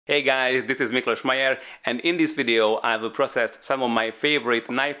Hey guys, this is Miklos Meyer, and in this video I will process some of my favorite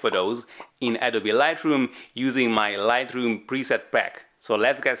night photos in Adobe Lightroom using my Lightroom preset pack. So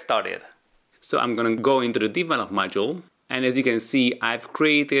let's get started. So I'm gonna go into the develop module, and as you can see I've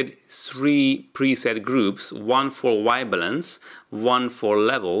created 3 preset groups, one for white balance, one for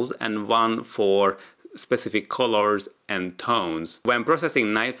levels, and one for specific colors and tones. When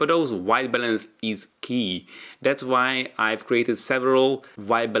processing night photos, white balance is key. That's why I've created several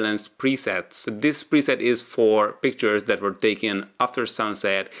white balance presets. This preset is for pictures that were taken after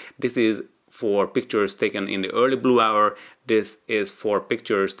sunset. This is for pictures taken in the early blue hour. This is for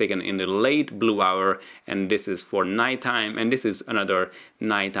pictures taken in the late blue hour, and this is for nighttime, and this is another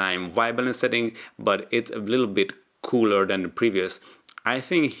nighttime white balance setting, but it's a little bit cooler than the previous. I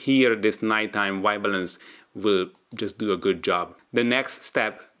think here this nighttime white balance will just do a good job. The next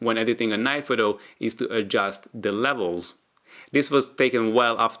step when editing a night photo is to adjust the levels. This was taken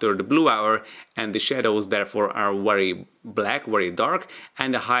well after the blue hour, and the shadows therefore are very black, very dark,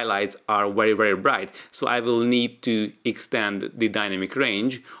 and the highlights are very bright. So I will need to extend the dynamic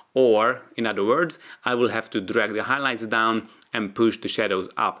range, or in other words, I will have to drag the highlights down and push the shadows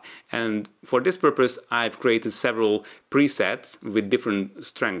up. And for this purpose I've created several presets with different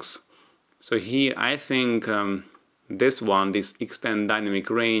strengths. So here I think this one, this extend dynamic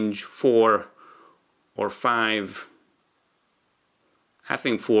range 4 or 5, I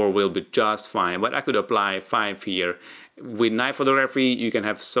think 4 will be just fine, but I could apply 5 here. With night photography you can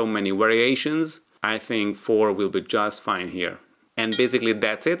have so many variations. I think 4 will be just fine here. And basically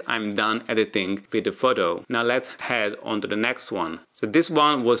that's it. I'm done editing with the photo. Now let's head on to the next one. So this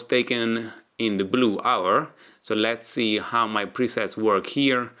one was taken in the blue hour. So let's see how my presets work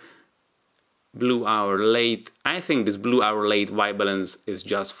here. Blue hour late. I think this blue hour late white balance is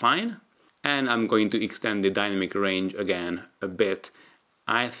just fine. And I'm going to extend the dynamic range again a bit.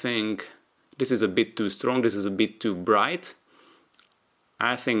 I think this is a bit too strong. This is a bit too bright.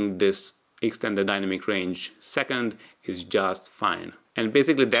 I think this extend the dynamic range second is just fine. And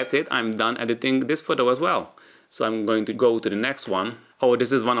basically that's it. I'm done editing this photo as well. So I'm going to go to the next one. Oh,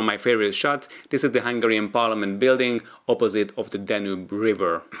 this is one of my favorite shots. This is the Hungarian Parliament building opposite of the Danube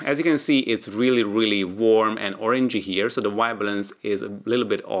River. As you can see, it's really warm and orangey here, so the white balance is a little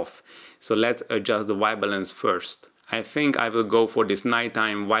bit off. So let's adjust the white balance first. I think I will go for this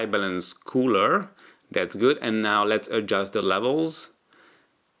nighttime white balance cooler. That's good. And now let's adjust the levels.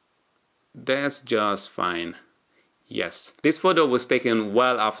 That's just fine. Yes, this photo was taken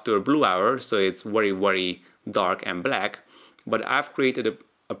well after blue hour, so it's very dark and black, but I've created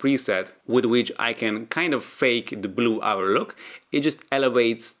a preset with which I can kind of fake the blue hour look. It just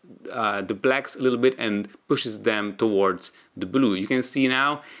elevates the blacks a little bit and pushes them towards the blue. You can see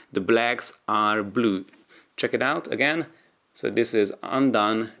now the blacks are blue. Check it out again. So this is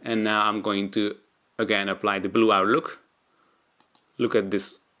undone, and now I'm going to again apply the blue hour look. Look at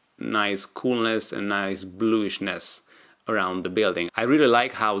this nice coolness and nice bluishness around the building. I really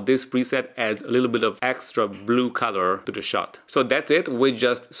like how this preset adds a little bit of extra blue color to the shot. So that's it. With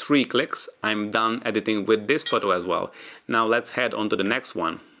just 3 clicks I'm done editing with this photo as well. Now let's head on to the next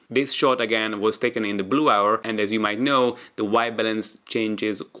one. This shot again was taken in the blue hour, and as you might know, the white balance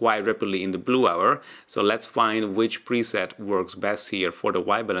changes quite rapidly in the blue hour. So let's find which preset works best here for the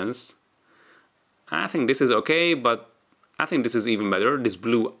white balance. I think this is okay, but I think this is even better, this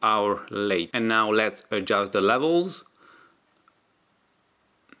blue hour late. And now let's adjust the levels.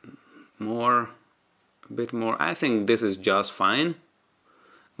 More, a bit more. I think this is just fine,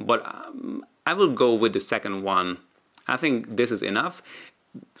 but I will go with the second one. I think this is enough.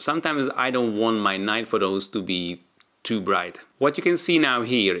 Sometimes I don't want my night photos to be too bright. What you can see now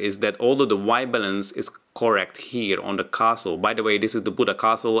here is that although the white balance is correct here on the castle, by the way, this is the Buddha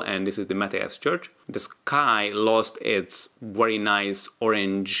castle and this is the Matthias church, the sky lost its very nice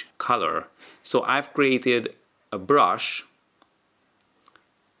orange color. So I've created a brush.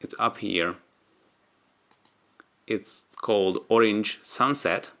 It's up here. It's called Orange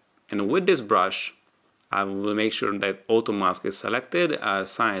Sunset, and with this brush I will make sure that auto mask is selected,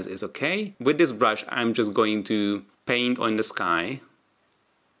 size is okay. With this brush I'm just going to paint on the sky.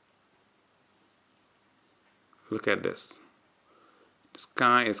 Look at this. The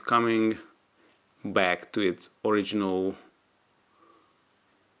sky is coming back to its original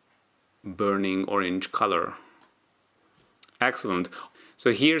burning orange color. Excellent.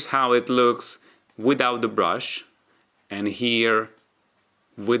 So here's how it looks without the brush, and here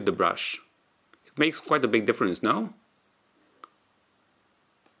with the brush. It makes quite a big difference, no?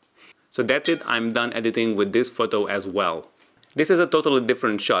 So that's it. I'm done editing with this photo as well. This is a totally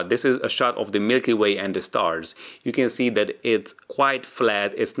different shot. This is a shot of the Milky Way and the stars. You can see that it's quite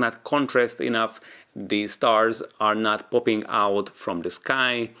flat, it's not contrast enough, the stars are not popping out from the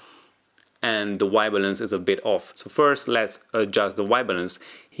sky, and the white balance is a bit off. So first let's adjust the white balance.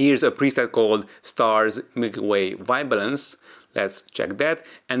 Here's a preset called Stars Milky Way White Balance. Let's check that.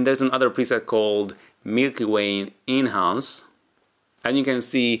 And there's another preset called Milky Way Enhance. And you can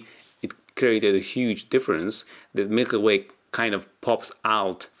see it created a huge difference. The Milky Way kind of pops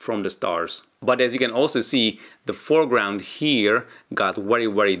out from the stars. But as you can also see, the foreground here got very,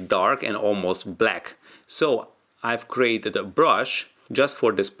 very dark and almost black. So I've created a brush just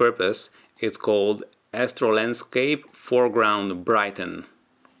for this purpose. It's called Astro Landscape Foreground Brighten.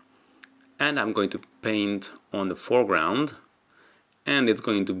 And I'm going to paint on the foreground, and it's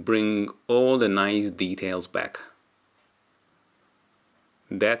going to bring all the nice details back.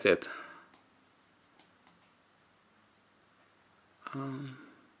 That's it.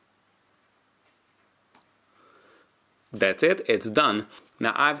 That's it, it's done.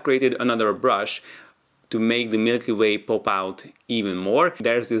 Now I've created another brush to make the Milky Way pop out even more.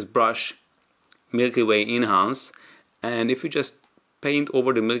 There's this brush, Milky Way Enhance, and if you just paint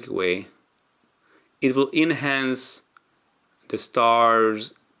over the Milky Way, it will enhance the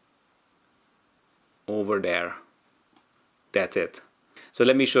stars over there. That's it. So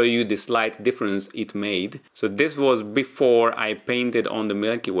let me show you the slight difference it made. So this was before I painted on the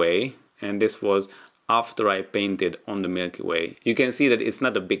Milky Way, and this was after I painted on the Milky Way. You can see that it's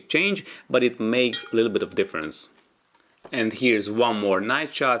not a big change, but it makes a little bit of difference. And here's one more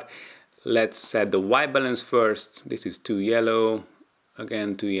night shot. Let's set the white balance first. This is too yellow,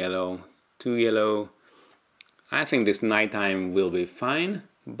 again too yellow, too yellow. I think this nighttime will be fine,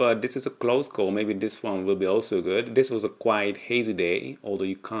 but this is a close call. Maybe this one will be also good. This was a quite hazy day, although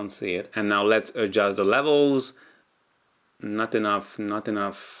you can't see it. And now let's adjust the levels. Not enough, not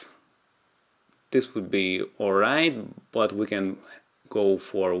enough. This would be alright, but we can go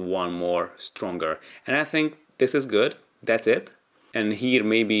for one more stronger. And I think this is good. That's it. And here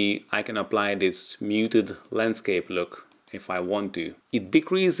maybe I can apply this muted landscape look if I want to. It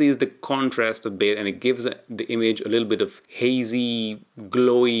decreases the contrast a bit and it gives the image a little bit of hazy,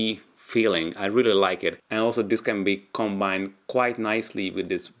 glowy feeling. I really like it. And also this can be combined quite nicely with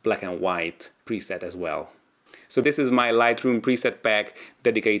this black and white preset as well. So this is my Lightroom preset pack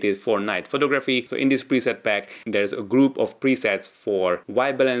dedicated for night photography. So in this preset pack, there's a group of presets for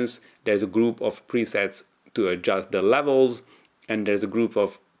white balance, there's a group of presets to adjust the levels, and there's a group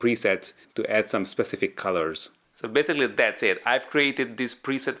of presets to add some specific colors. So basically that's it. I've created this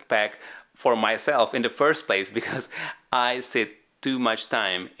preset pack for myself in the first place because I sit too much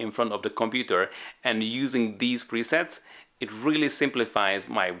time in front of the computer, and using these presets, it really simplifies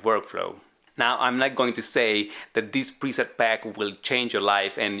my workflow. Now, I'm not going to say that this preset pack will change your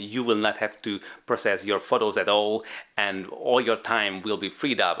life and you will not have to process your photos at all and all your time will be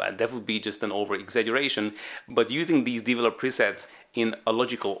freed up. That would be just an over-exaggeration. But using these developed presets in a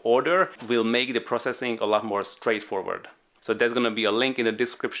logical order will make the processing a lot more straightforward. So there's going to be a link in the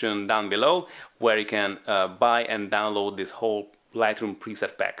description down below where you can buy and download this whole Lightroom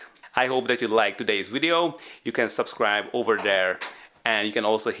preset pack. I hope that you liked today's video. You can subscribe over there. And you can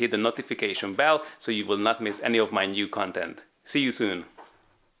also hit the notification bell so you will not miss any of my new content. See you soon.